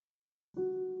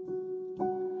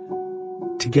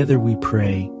Together we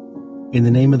pray, in the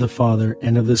name of the Father,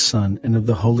 and of the Son, and of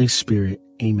the Holy Spirit.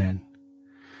 Amen.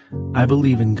 I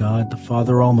believe in God, the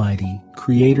Father Almighty,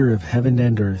 creator of heaven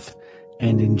and earth,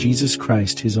 and in Jesus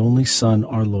Christ, his only Son,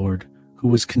 our Lord, who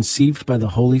was conceived by the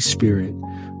Holy Spirit,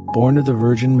 born of the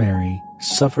Virgin Mary,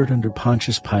 suffered under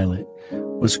Pontius Pilate,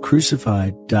 was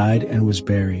crucified, died, and was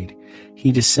buried.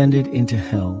 He descended into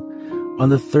hell. On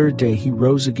the third day he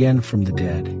rose again from the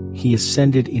dead. He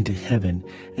ascended into heaven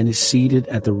and is seated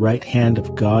at the right hand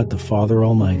of God the Father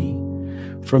Almighty.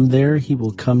 From there he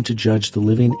will come to judge the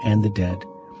living and the dead.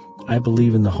 I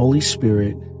believe in the Holy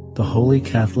Spirit, the Holy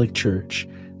Catholic Church,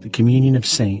 the communion of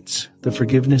saints, the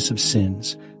forgiveness of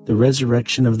sins, the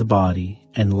resurrection of the body,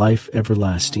 and life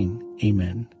everlasting.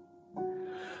 Amen.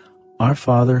 Our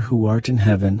Father, who art in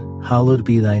heaven, hallowed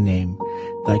be thy name.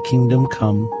 Thy kingdom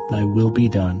come, thy will be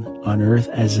done, on earth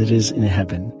as it is in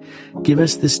heaven. Give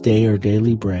us this day our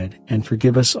daily bread, and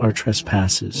forgive us our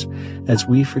trespasses, as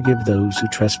we forgive those who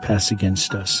trespass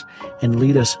against us. And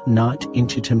lead us not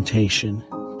into temptation,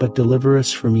 but deliver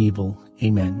us from evil.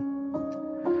 Amen.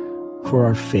 For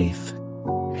our faith.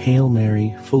 Hail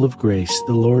Mary, full of grace,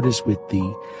 the Lord is with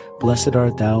thee. Blessed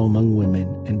art thou among women,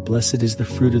 and blessed is the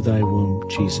fruit of thy womb,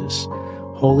 Jesus.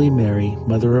 Holy Mary,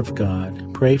 Mother of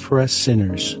God, pray for us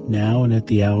sinners, now and at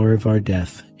the hour of our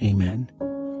death. Amen.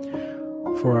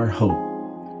 For our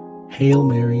hope. Hail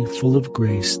Mary, full of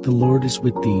grace, the Lord is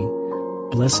with thee.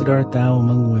 Blessed art thou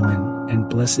among women, and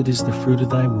blessed is the fruit of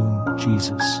thy womb,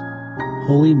 Jesus.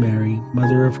 Holy Mary,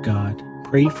 Mother of God,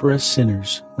 pray for us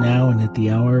sinners, now and at the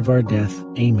hour of our death.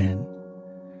 Amen.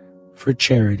 For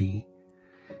charity.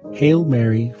 Hail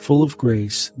Mary, full of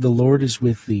grace, the Lord is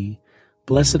with thee.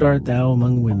 Blessed art thou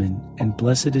among women, and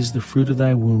blessed is the fruit of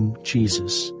thy womb,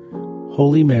 Jesus.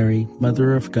 Holy Mary,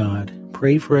 Mother of God,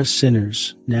 pray for us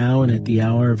sinners, now and at the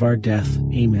hour of our death.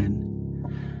 Amen.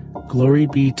 Glory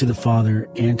be to the Father,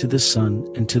 and to the Son,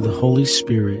 and to the Holy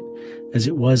Spirit, as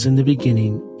it was in the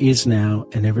beginning, is now,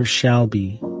 and ever shall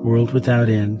be, world without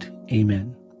end.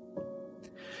 Amen.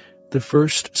 The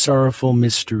first sorrowful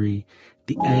mystery,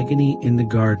 the agony in the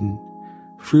garden.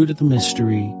 Fruit of the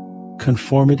mystery,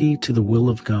 conformity to the will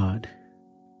of God.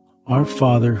 Our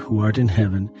Father, who art in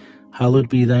heaven, hallowed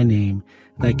be thy name.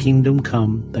 Thy kingdom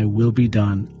come, thy will be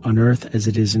done, on earth as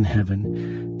it is in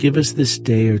heaven. Give us this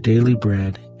day our daily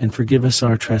bread, and forgive us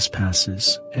our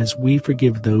trespasses, as we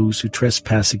forgive those who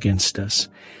trespass against us.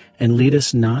 And lead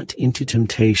us not into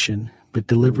temptation, but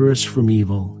deliver us from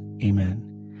evil. Amen.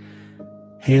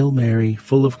 Hail Mary,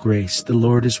 full of grace, the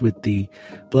Lord is with thee.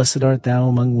 Blessed art thou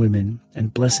among women,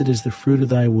 and blessed is the fruit of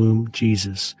thy womb,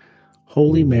 Jesus.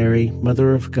 Holy Mary,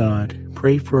 Mother of God,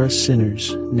 pray for us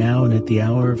sinners, now and at the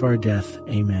hour of our death.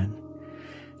 Amen.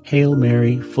 Hail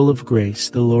Mary, full of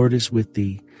grace, the Lord is with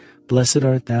thee. Blessed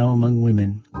art thou among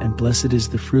women, and blessed is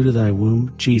the fruit of thy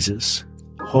womb, Jesus.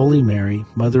 Holy Mary,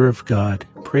 Mother of God,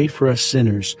 pray for us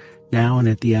sinners, now and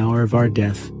at the hour of our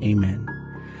death. Amen.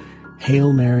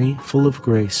 Hail Mary, full of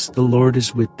grace, the Lord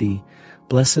is with thee.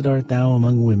 Blessed art thou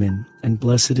among women, and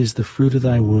blessed is the fruit of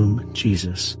thy womb,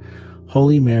 Jesus.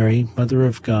 Holy Mary, Mother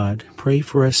of God, pray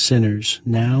for us sinners,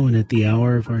 now and at the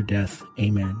hour of our death.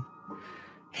 Amen.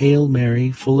 Hail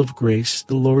Mary, full of grace,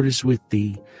 the Lord is with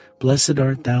thee. Blessed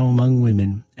art thou among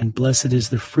women, and blessed is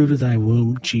the fruit of thy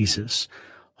womb, Jesus.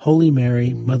 Holy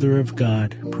Mary, Mother of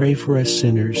God, pray for us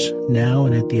sinners, now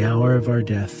and at the hour of our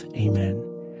death. Amen.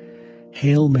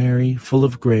 Hail Mary, full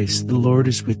of grace, the Lord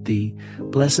is with thee.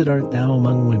 Blessed art thou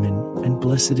among women, and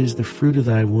blessed is the fruit of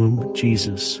thy womb,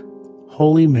 Jesus.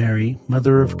 Holy Mary,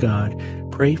 Mother of God,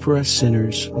 pray for us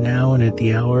sinners, now and at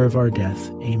the hour of our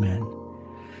death. Amen.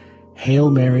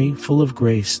 Hail Mary, full of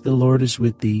grace, the Lord is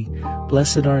with thee.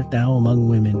 Blessed art thou among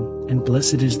women, and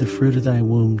blessed is the fruit of thy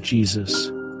womb,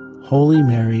 Jesus. Holy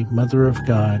Mary, Mother of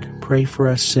God, pray for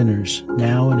us sinners,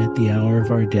 now and at the hour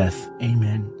of our death.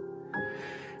 Amen.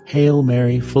 Hail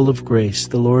Mary, full of grace,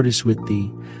 the Lord is with thee.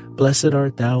 Blessed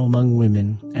art thou among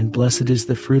women, and blessed is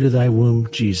the fruit of thy womb,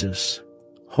 Jesus.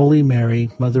 Holy Mary,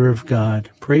 Mother of God,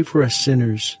 pray for us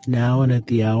sinners, now and at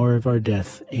the hour of our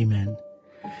death. Amen.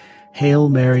 Hail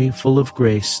Mary, full of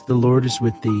grace, the Lord is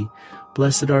with thee.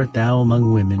 Blessed art thou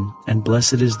among women, and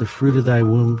blessed is the fruit of thy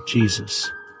womb,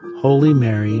 Jesus. Holy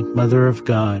Mary, Mother of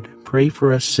God, pray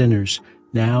for us sinners,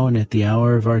 now and at the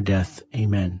hour of our death.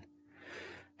 Amen.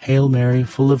 Hail Mary,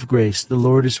 full of grace, the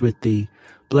Lord is with thee.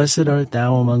 Blessed art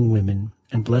thou among women,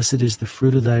 and blessed is the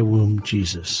fruit of thy womb,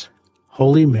 Jesus.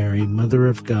 Holy Mary, Mother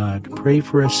of God, pray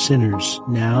for us sinners,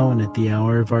 now and at the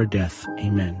hour of our death.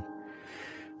 Amen.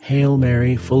 Hail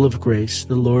Mary, full of grace,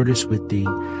 the Lord is with thee.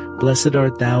 Blessed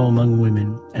art thou among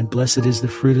women, and blessed is the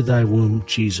fruit of thy womb,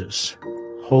 Jesus.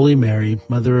 Holy Mary,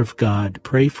 Mother of God,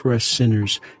 pray for us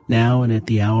sinners, now and at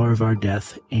the hour of our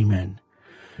death. Amen.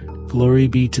 Glory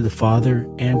be to the Father,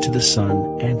 and to the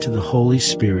Son, and to the Holy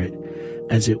Spirit,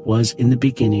 as it was in the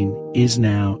beginning, is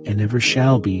now, and ever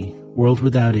shall be, world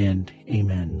without end.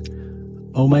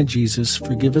 Amen. O my Jesus,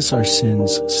 forgive us our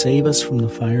sins, save us from the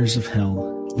fires of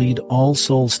hell, lead all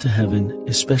souls to heaven,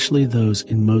 especially those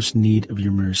in most need of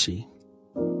your mercy.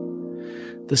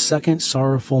 The second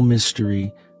sorrowful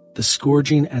mystery, the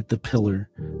scourging at the pillar,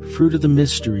 fruit of the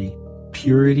mystery,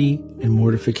 purity and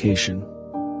mortification.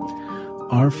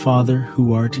 Our Father,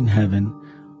 who art in heaven,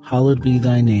 hallowed be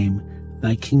thy name.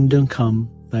 Thy kingdom come,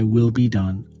 thy will be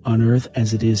done, on earth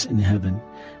as it is in heaven.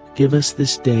 Give us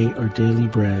this day our daily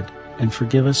bread, and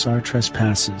forgive us our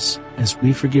trespasses, as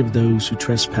we forgive those who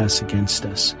trespass against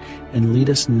us. And lead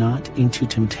us not into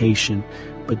temptation,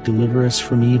 but deliver us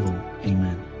from evil.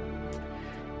 Amen.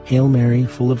 Hail Mary,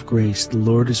 full of grace, the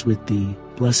Lord is with thee.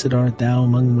 Blessed art thou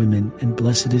among women, and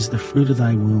blessed is the fruit of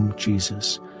thy womb,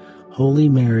 Jesus. Holy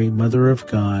Mary, Mother of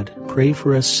God, pray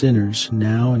for us sinners,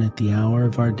 now and at the hour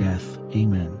of our death.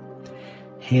 Amen.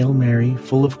 Hail Mary,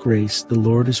 full of grace, the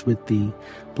Lord is with thee.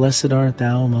 Blessed art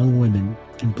thou among women,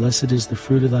 and blessed is the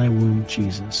fruit of thy womb,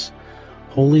 Jesus.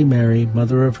 Holy Mary,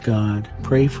 Mother of God,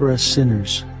 pray for us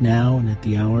sinners, now and at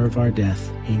the hour of our death.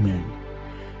 Amen.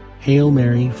 Hail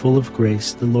Mary, full of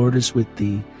grace, the Lord is with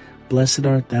thee. Blessed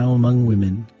art thou among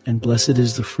women, and blessed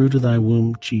is the fruit of thy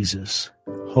womb, Jesus.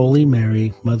 Holy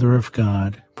Mary, Mother of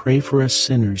God, pray for us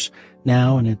sinners,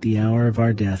 now and at the hour of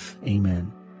our death.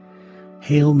 Amen.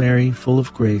 Hail Mary, full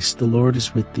of grace, the Lord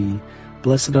is with thee.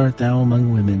 Blessed art thou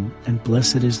among women, and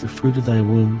blessed is the fruit of thy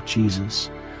womb,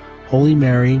 Jesus. Holy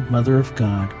Mary, Mother of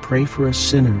God, pray for us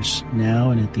sinners,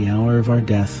 now and at the hour of our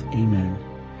death. Amen.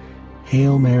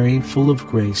 Hail Mary, full of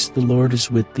grace, the Lord is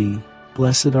with thee.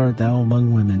 Blessed art thou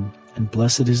among women, and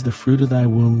blessed is the fruit of thy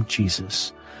womb,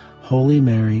 Jesus. Holy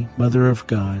Mary, Mother of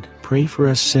God, pray for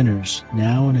us sinners,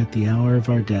 now and at the hour of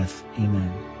our death.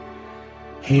 Amen.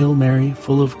 Hail Mary,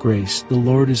 full of grace, the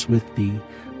Lord is with thee.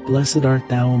 Blessed art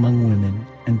thou among women,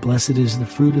 and blessed is the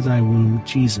fruit of thy womb,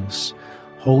 Jesus.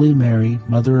 Holy Mary,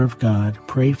 Mother of God,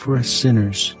 pray for us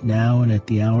sinners, now and at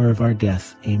the hour of our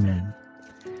death. Amen.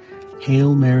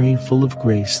 Hail Mary, full of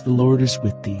grace, the Lord is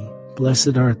with thee.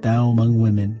 Blessed art thou among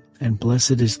women, and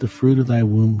blessed is the fruit of thy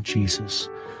womb, Jesus.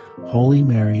 Holy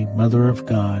Mary, Mother of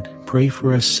God, pray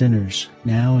for us sinners,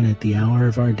 now and at the hour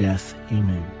of our death.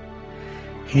 Amen.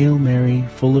 Hail Mary,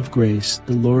 full of grace,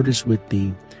 the Lord is with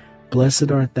thee.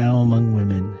 Blessed art thou among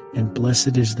women, and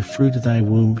blessed is the fruit of thy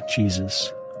womb,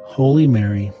 Jesus. Holy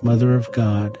Mary, Mother of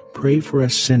God, pray for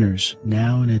us sinners,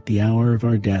 now and at the hour of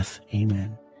our death.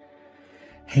 Amen.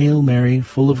 Hail Mary,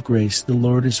 full of grace, the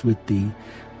Lord is with thee.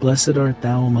 Blessed art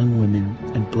thou among women,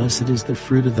 and blessed is the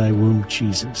fruit of thy womb,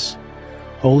 Jesus.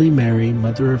 Holy Mary,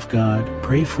 Mother of God,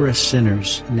 pray for us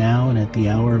sinners, now and at the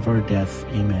hour of our death.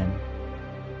 Amen.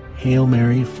 Hail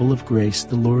Mary, full of grace,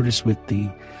 the Lord is with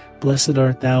thee. Blessed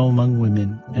art thou among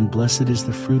women, and blessed is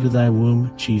the fruit of thy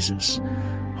womb, Jesus.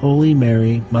 Holy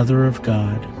Mary, Mother of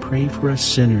God, pray for us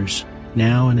sinners,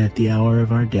 now and at the hour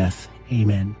of our death.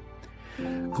 Amen.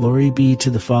 Glory be to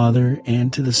the Father,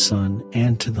 and to the Son,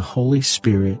 and to the Holy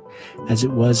Spirit, as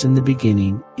it was in the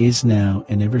beginning, is now,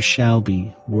 and ever shall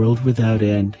be, world without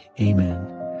end. Amen.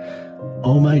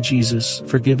 O my Jesus,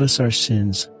 forgive us our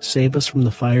sins, save us from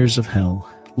the fires of hell,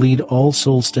 lead all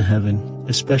souls to heaven,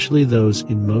 especially those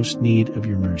in most need of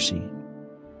your mercy.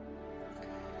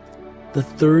 The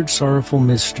third sorrowful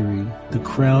mystery, the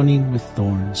crowning with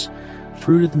thorns,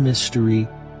 fruit of the mystery,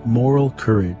 moral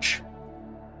courage.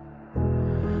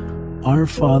 Our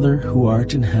Father, who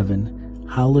art in heaven,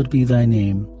 hallowed be thy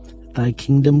name. Thy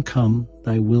kingdom come,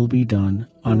 thy will be done,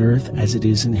 on earth as it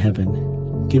is in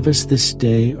heaven. Give us this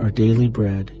day our daily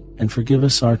bread, and forgive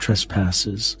us our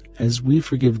trespasses, as we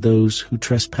forgive those who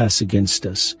trespass against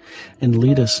us. And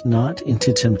lead us not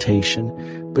into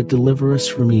temptation, but deliver us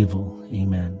from evil.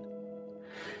 Amen.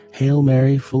 Hail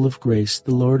Mary, full of grace,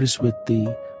 the Lord is with thee.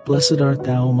 Blessed art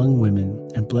thou among women,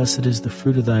 and blessed is the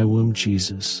fruit of thy womb,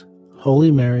 Jesus.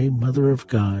 Holy Mary, Mother of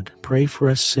God, pray for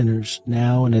us sinners,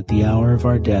 now and at the hour of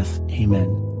our death.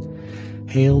 Amen.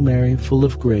 Hail Mary, full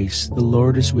of grace, the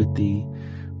Lord is with thee.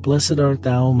 Blessed art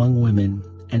thou among women,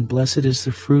 and blessed is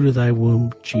the fruit of thy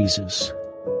womb, Jesus.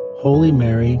 Holy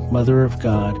Mary, Mother of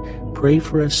God, pray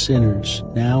for us sinners,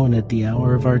 now and at the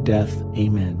hour of our death.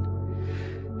 Amen.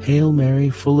 Hail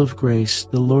Mary, full of grace,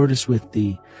 the Lord is with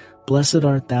thee. Blessed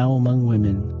art thou among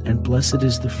women, and blessed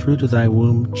is the fruit of thy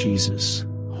womb, Jesus.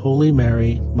 Holy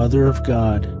Mary, Mother of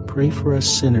God, pray for us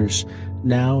sinners,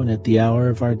 now and at the hour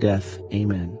of our death.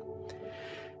 Amen.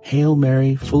 Hail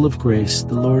Mary, full of grace,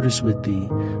 the Lord is with thee.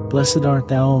 Blessed art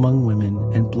thou among women,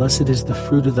 and blessed is the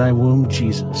fruit of thy womb,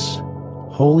 Jesus.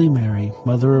 Holy Mary,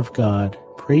 Mother of God,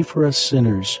 pray for us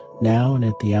sinners, now and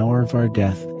at the hour of our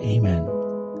death. Amen.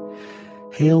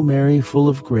 Hail Mary, full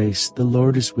of grace, the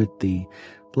Lord is with thee.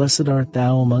 Blessed art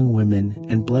thou among women,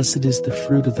 and blessed is the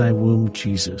fruit of thy womb,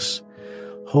 Jesus.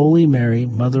 Holy Mary,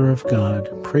 Mother of God,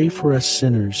 pray for us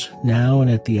sinners, now and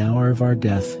at the hour of our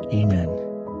death. Amen.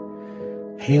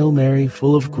 Hail Mary,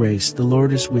 full of grace, the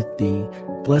Lord is with thee.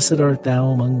 Blessed art thou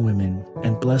among women,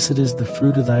 and blessed is the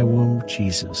fruit of thy womb,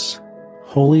 Jesus.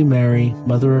 Holy Mary,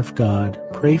 Mother of God,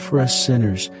 pray for us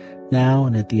sinners, now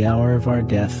and at the hour of our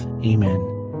death.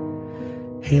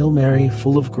 Amen. Hail Mary,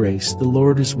 full of grace, the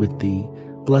Lord is with thee.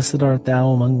 Blessed art thou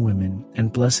among women,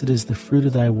 and blessed is the fruit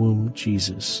of thy womb,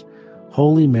 Jesus.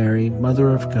 Holy Mary, Mother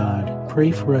of God,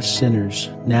 pray for us sinners,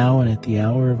 now and at the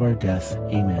hour of our death.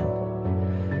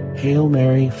 Amen. Hail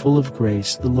Mary, full of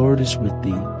grace, the Lord is with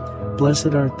thee.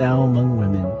 Blessed art thou among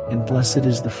women, and blessed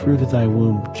is the fruit of thy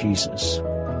womb, Jesus.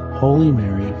 Holy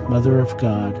Mary, Mother of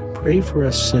God, pray for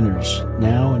us sinners,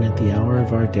 now and at the hour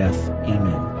of our death.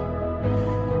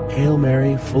 Amen. Hail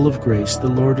Mary, full of grace, the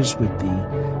Lord is with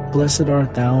thee. Blessed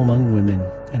art thou among women,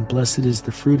 and blessed is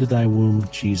the fruit of thy womb,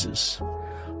 Jesus.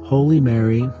 Holy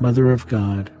Mary, Mother of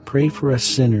God, pray for us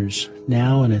sinners,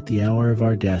 now and at the hour of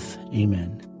our death.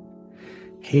 Amen.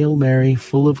 Hail Mary,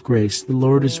 full of grace, the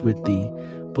Lord is with thee.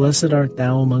 Blessed art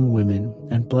thou among women,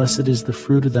 and blessed is the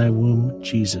fruit of thy womb,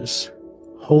 Jesus.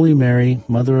 Holy Mary,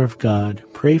 Mother of God,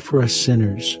 pray for us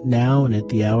sinners, now and at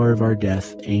the hour of our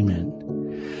death. Amen.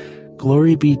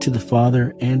 Glory be to the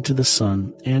Father, and to the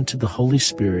Son, and to the Holy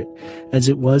Spirit, as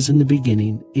it was in the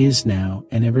beginning, is now,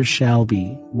 and ever shall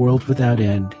be, world without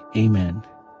end. Amen.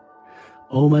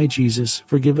 O my Jesus,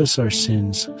 forgive us our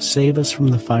sins, save us from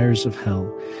the fires of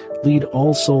hell, lead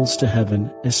all souls to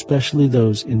heaven, especially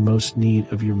those in most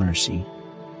need of your mercy.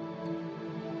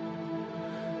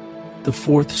 The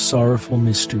fourth sorrowful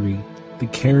mystery, the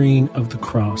carrying of the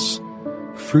cross.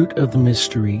 Fruit of the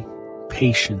mystery,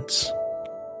 patience.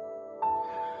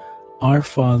 Our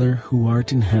Father, who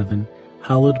art in heaven,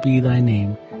 hallowed be thy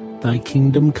name. Thy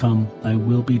kingdom come, thy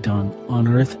will be done, on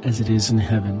earth as it is in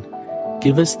heaven.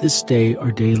 Give us this day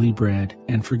our daily bread,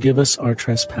 and forgive us our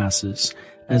trespasses,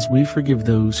 as we forgive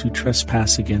those who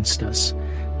trespass against us.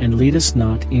 And lead us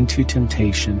not into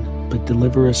temptation, but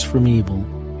deliver us from evil.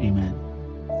 Amen.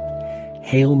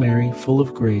 Hail Mary, full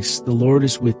of grace, the Lord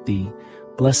is with thee.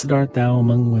 Blessed art thou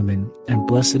among women, and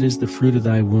blessed is the fruit of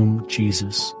thy womb,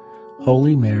 Jesus.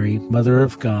 Holy Mary, Mother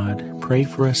of God, pray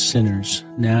for us sinners,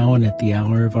 now and at the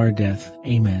hour of our death.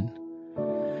 Amen.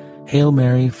 Hail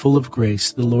Mary, full of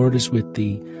grace, the Lord is with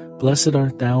thee. Blessed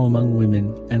art thou among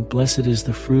women, and blessed is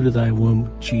the fruit of thy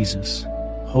womb, Jesus.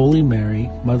 Holy Mary,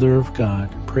 Mother of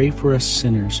God, pray for us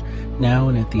sinners, now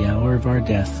and at the hour of our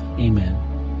death. Amen.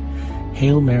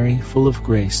 Hail Mary, full of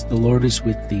grace, the Lord is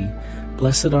with thee.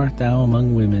 Blessed art thou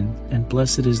among women, and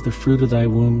blessed is the fruit of thy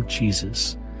womb,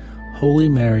 Jesus. Holy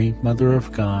Mary, Mother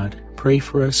of God, pray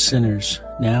for us sinners,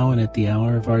 now and at the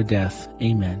hour of our death.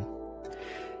 Amen.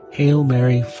 Hail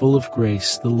Mary, full of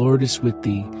grace, the Lord is with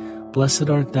thee. Blessed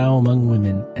art thou among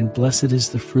women, and blessed is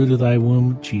the fruit of thy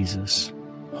womb, Jesus.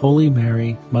 Holy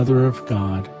Mary, Mother of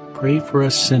God, pray for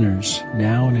us sinners,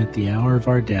 now and at the hour of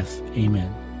our death.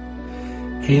 Amen.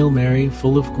 Hail Mary,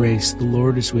 full of grace, the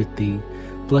Lord is with thee.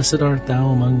 Blessed art thou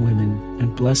among women,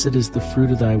 and blessed is the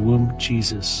fruit of thy womb,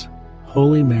 Jesus.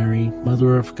 Holy Mary,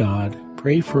 Mother of God,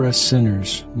 pray for us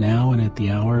sinners, now and at the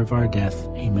hour of our death.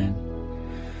 Amen.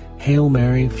 Hail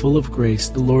Mary, full of grace,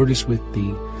 the Lord is with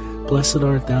thee. Blessed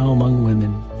art thou among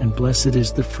women, and blessed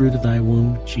is the fruit of thy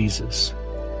womb, Jesus.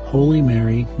 Holy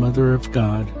Mary, Mother of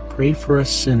God, pray for us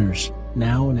sinners,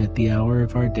 now and at the hour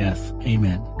of our death.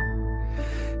 Amen.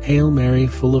 Hail Mary,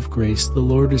 full of grace, the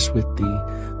Lord is with thee.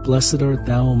 Blessed art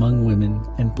thou among women,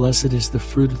 and blessed is the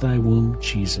fruit of thy womb,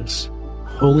 Jesus.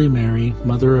 Holy Mary,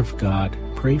 Mother of God,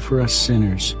 pray for us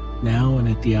sinners, now and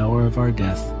at the hour of our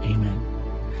death. Amen.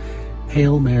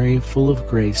 Hail Mary, full of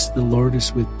grace, the Lord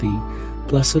is with thee.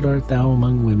 Blessed art thou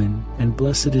among women, and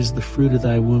blessed is the fruit of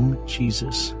thy womb,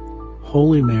 Jesus.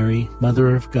 Holy Mary,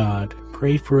 Mother of God,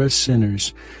 pray for us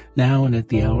sinners, now and at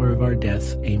the hour of our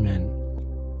death. Amen.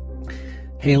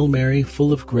 Hail Mary,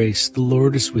 full of grace, the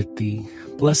Lord is with thee.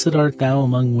 Blessed art thou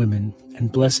among women,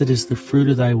 and blessed is the fruit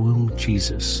of thy womb,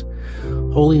 Jesus.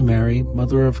 Holy Mary,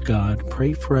 Mother of God,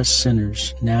 pray for us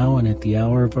sinners, now and at the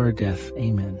hour of our death.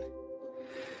 Amen.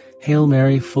 Hail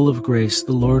Mary, full of grace,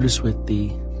 the Lord is with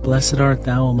thee. Blessed art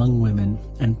thou among women,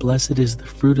 and blessed is the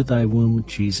fruit of thy womb,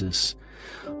 Jesus.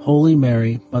 Holy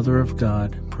Mary, Mother of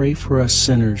God, pray for us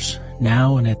sinners,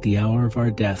 now and at the hour of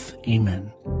our death.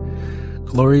 Amen.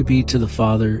 Glory be to the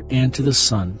Father, and to the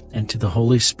Son, and to the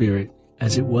Holy Spirit,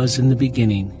 as it was in the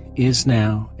beginning, is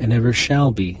now, and ever shall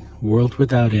be, world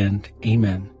without end.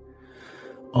 Amen.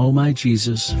 O my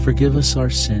Jesus, forgive us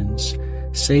our sins,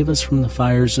 save us from the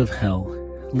fires of hell,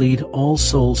 lead all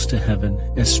souls to heaven,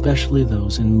 especially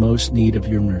those in most need of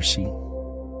your mercy.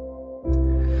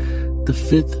 The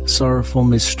fifth sorrowful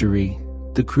mystery,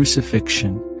 the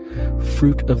crucifixion,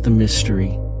 fruit of the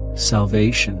mystery,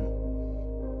 salvation.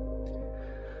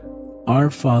 Our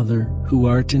Father, who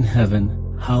art in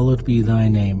heaven, hallowed be thy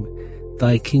name.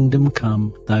 Thy kingdom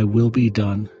come, thy will be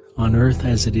done, on earth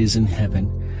as it is in heaven.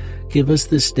 Give us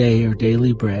this day our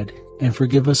daily bread, and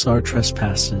forgive us our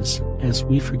trespasses, as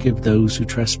we forgive those who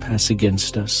trespass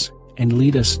against us. And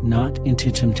lead us not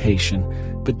into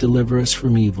temptation, but deliver us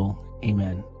from evil.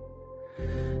 Amen.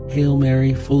 Hail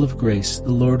Mary, full of grace,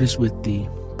 the Lord is with thee.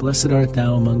 Blessed art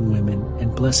thou among women,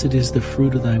 and blessed is the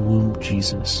fruit of thy womb,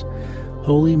 Jesus.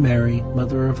 Holy Mary,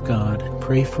 Mother of God,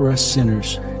 pray for us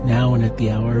sinners, now and at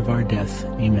the hour of our death.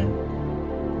 Amen.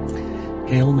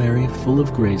 Hail Mary, full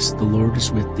of grace, the Lord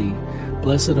is with thee.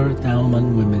 Blessed art thou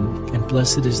among women, and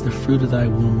blessed is the fruit of thy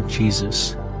womb,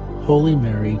 Jesus. Holy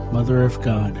Mary, Mother of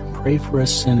God, pray for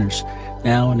us sinners,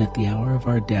 now and at the hour of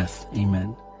our death.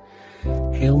 Amen.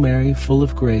 Hail Mary, full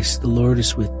of grace, the Lord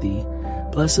is with thee.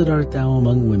 Blessed art thou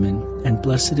among women, and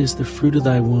blessed is the fruit of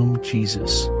thy womb,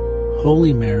 Jesus.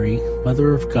 Holy Mary,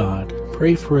 Mother of God,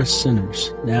 pray for us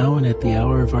sinners, now and at the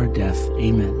hour of our death.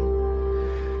 Amen.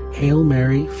 Hail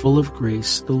Mary, full of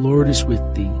grace, the Lord is with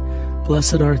thee.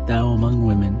 Blessed art thou among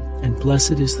women, and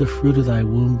blessed is the fruit of thy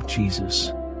womb,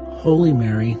 Jesus. Holy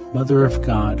Mary, Mother of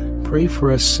God, pray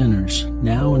for us sinners,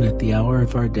 now and at the hour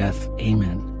of our death.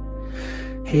 Amen.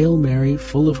 Hail Mary,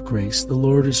 full of grace, the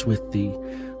Lord is with thee.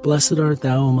 Blessed art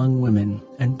thou among women,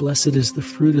 and blessed is the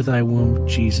fruit of thy womb,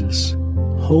 Jesus.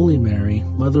 Holy Mary,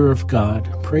 Mother of God,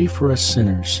 pray for us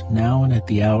sinners, now and at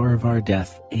the hour of our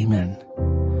death. Amen.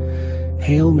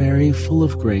 Hail Mary, full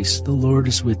of grace, the Lord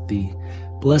is with thee.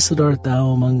 Blessed art thou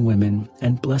among women,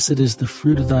 and blessed is the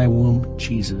fruit of thy womb,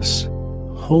 Jesus.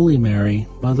 Holy Mary,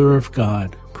 Mother of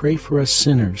God, pray for us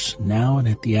sinners, now and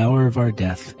at the hour of our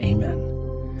death. Amen.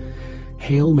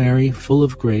 Hail Mary, full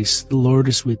of grace, the Lord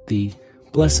is with thee.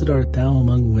 Blessed art thou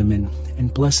among women,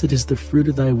 and blessed is the fruit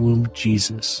of thy womb,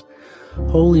 Jesus.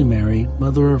 Holy Mary,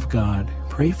 Mother of God,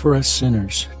 pray for us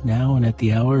sinners, now and at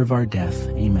the hour of our death.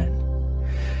 Amen.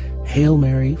 Hail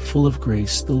Mary, full of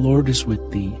grace, the Lord is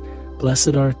with thee.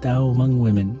 Blessed art thou among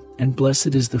women, and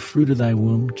blessed is the fruit of thy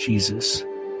womb, Jesus.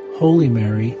 Holy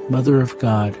Mary, Mother of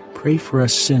God, pray for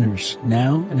us sinners,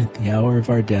 now and at the hour of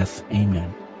our death.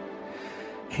 Amen.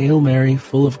 Hail Mary,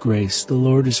 full of grace, the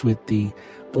Lord is with thee.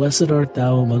 Blessed art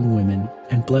thou among women,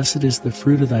 and blessed is the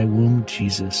fruit of thy womb,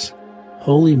 Jesus.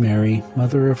 Holy Mary,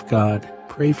 Mother of God,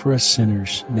 pray for us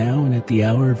sinners, now and at the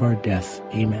hour of our death.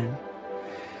 Amen.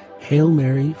 Hail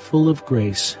Mary, full of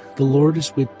grace, the Lord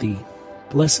is with thee.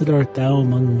 Blessed art thou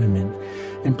among women,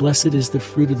 and blessed is the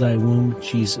fruit of thy womb,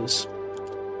 Jesus.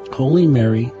 Holy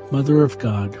Mary, Mother of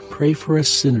God, pray for us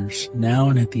sinners, now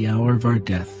and at the hour of our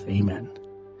death. Amen.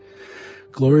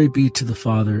 Glory be to the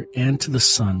Father, and to the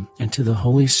Son, and to the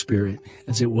Holy Spirit,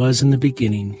 as it was in the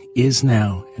beginning, is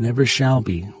now, and ever shall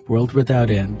be, world without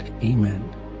end. Amen.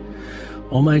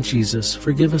 O my Jesus,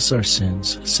 forgive us our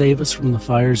sins, save us from the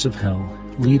fires of hell,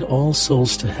 lead all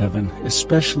souls to heaven,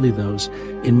 especially those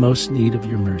in most need of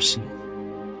your mercy.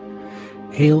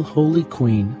 Hail, Holy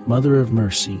Queen, Mother of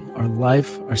Mercy, our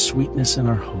life, our sweetness, and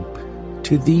our hope.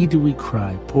 To thee do we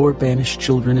cry, poor banished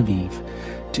children of Eve.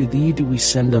 To thee do we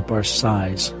send up our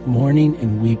sighs, mourning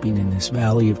and weeping in this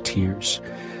valley of tears.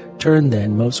 Turn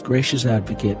then, most gracious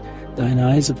Advocate, thine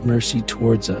eyes of mercy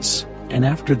towards us, and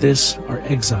after this our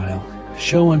exile,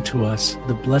 show unto us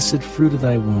the blessed fruit of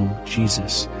thy womb,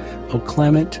 Jesus. O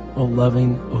clement, O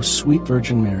loving, O sweet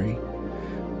Virgin Mary,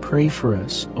 pray for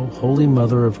us, O Holy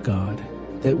Mother of God,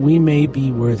 that we may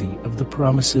be worthy of the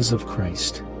promises of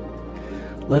Christ.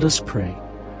 Let us pray.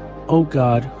 O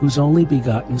God, whose only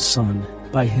begotten Son,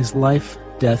 by his life,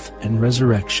 death, and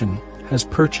resurrection, has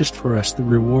purchased for us the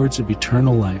rewards of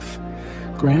eternal life,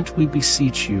 grant, we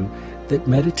beseech you, that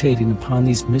meditating upon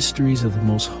these mysteries of the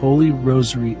most holy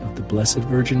Rosary of the Blessed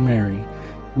Virgin Mary,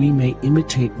 we may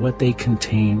imitate what they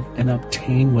contain and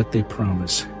obtain what they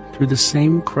promise. Through the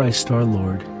same Christ our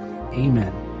Lord.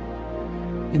 Amen.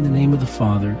 In the name of the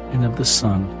Father, and of the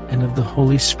Son, and of the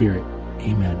Holy Spirit.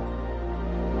 Amen.